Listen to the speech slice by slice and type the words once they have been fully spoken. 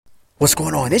What's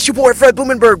going on? It's your boy Fred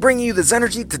Blumenberg bringing you this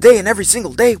energy today and every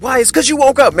single day. Why? It's because you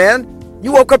woke up, man.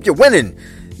 You woke up, you're winning.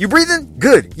 You breathing?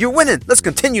 Good. You're winning. Let's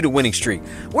continue the winning streak.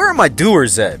 Where are my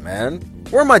doers at, man?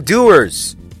 Where are my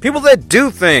doers? People that do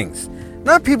things.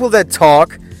 Not people that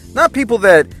talk. Not people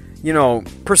that,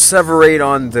 perseverate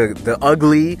on the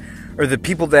ugly. Or the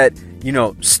people that,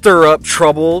 stir up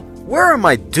trouble. Where are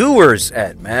my doers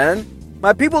at, man?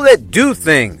 My people that do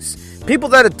things. People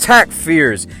that attack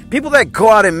fears. People that go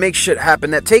out and make shit happen.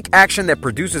 That take action that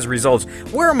produces results.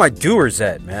 Where are my doers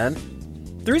at, man?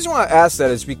 The reason why I ask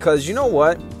that is because, you know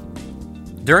what?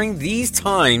 During these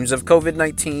times of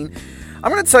COVID-19,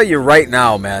 I'm going to tell you right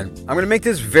now, man. I'm going to make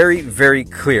this very, very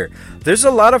clear. There's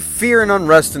a lot of fear and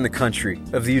unrest in the country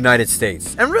of the United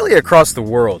States. And really across the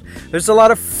world. There's a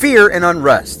lot of fear and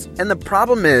unrest. And the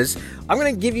problem is, I'm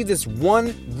going to give you this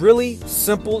one really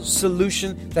simple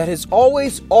solution that has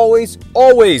always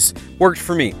worked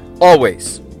for me.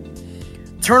 Always.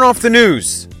 Turn off the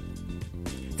news.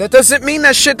 That doesn't mean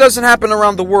that shit doesn't happen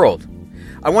around the world.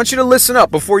 I want you to listen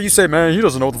up before you say, man, he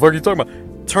doesn't know what the fuck you're talking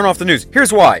about. Turn off the news.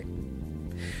 Here's why.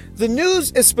 The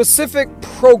news is specific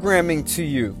programming to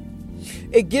you.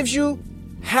 It gives you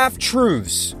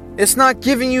half-truths. It's not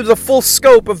giving you the full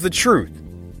scope of the truth.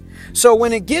 So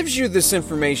when it gives you this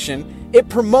information, it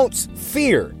promotes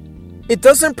fear. It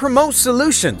doesn't promote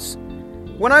solutions.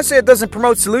 When I say it doesn't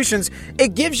promote solutions,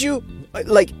 it gives you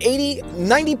like 80,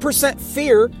 90%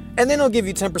 fear, and then it'll give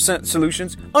you 10%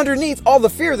 solutions underneath all the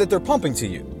fear that they're pumping to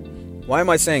you. Why am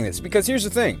I saying this? Because here's the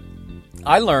thing.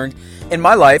 I learned in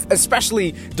my life,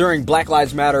 especially during Black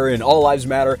Lives Matter and All Lives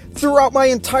Matter, throughout my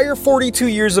entire 42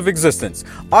 years of existence,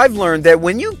 I've learned that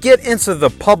when you get into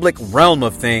the public realm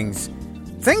of things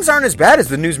aren't as bad as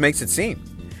the news makes it seem.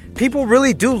 People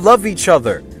really do love each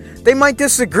other. They might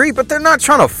disagree, but they're not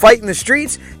trying to fight in the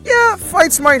streets. Yeah,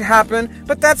 fights might happen,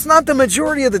 but that's not the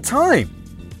majority of the time.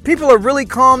 People are really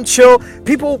calm, chill.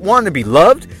 People want to be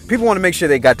loved. People want to make sure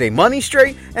they got their money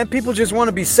straight, and people just want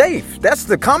to be safe. That's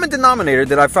the common denominator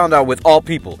that I found out with all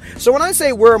people. So when I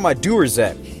say, where are my doers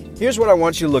at? Here's what I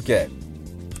want you to look at.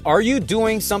 Are you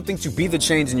doing something to be the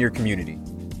change in your community?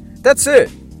 That's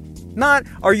it. Not,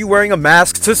 are you wearing a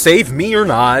mask to save me or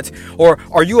not? Or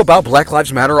are you about Black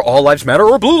Lives Matter or All Lives Matter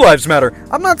or Blue Lives Matter?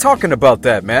 I'm not talking about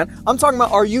that, man. I'm talking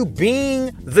about, are you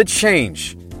being the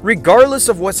change? Regardless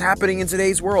of what's happening in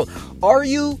today's world, are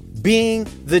you being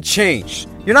the change?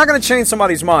 You're not going to change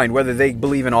somebody's mind whether they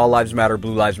believe in All Lives Matter or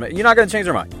Blue Lives Matter. You're not going to change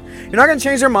their mind. You're not going to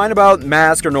change their mind about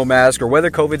mask or no mask or whether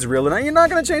COVID's real or not. You're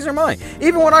not going to change their mind.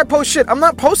 Even when I post shit, I'm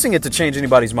not posting it to change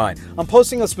anybody's mind. I'm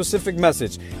posting a specific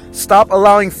message. Stop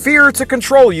allowing fear to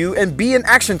control you and be an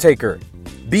action taker.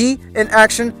 Be an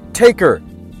action taker.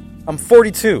 I'm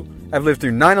 42. I've lived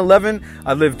through 9/11.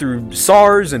 I've lived through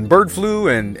SARS and bird flu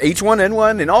and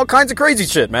H1N1 and all kinds of crazy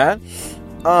shit, man.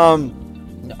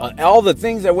 All the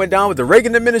things that went down with the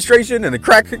Reagan administration and the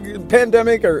crack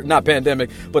pandemic, or not pandemic,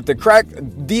 but the crack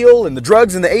deal and the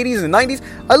drugs in the 80s and 90s.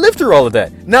 I lived through all of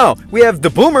that. Now, we have the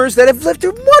boomers that have lived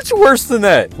through much worse than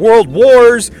that. World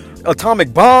wars,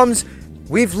 atomic bombs.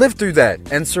 We've lived through that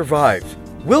and survived.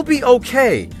 We'll be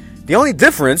okay. The only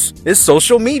difference is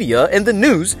social media and the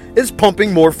news is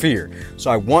pumping more fear.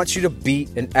 So I want you to be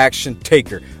an action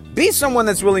taker. Be someone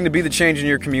that's willing to be the change in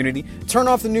your community. Turn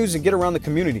off the news and get around the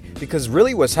community. Because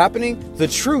really what's happening, the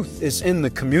truth is in the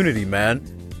community, man.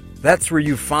 That's where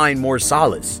you find more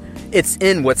solace. It's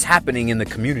in what's happening in the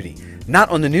community, not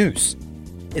on the news.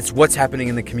 It's what's happening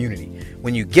in the community.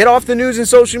 When you get off the news and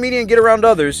social media and get around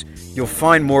others, you'll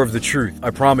find more of the truth. I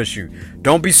promise you.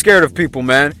 Don't be scared of people,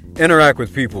 man. Interact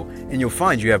with people, and you'll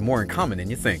find you have more in common than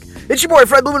you think. It's your boy,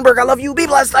 Fred Blumenberg. I love you. Be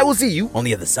blessed. I will see you on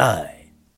the other side.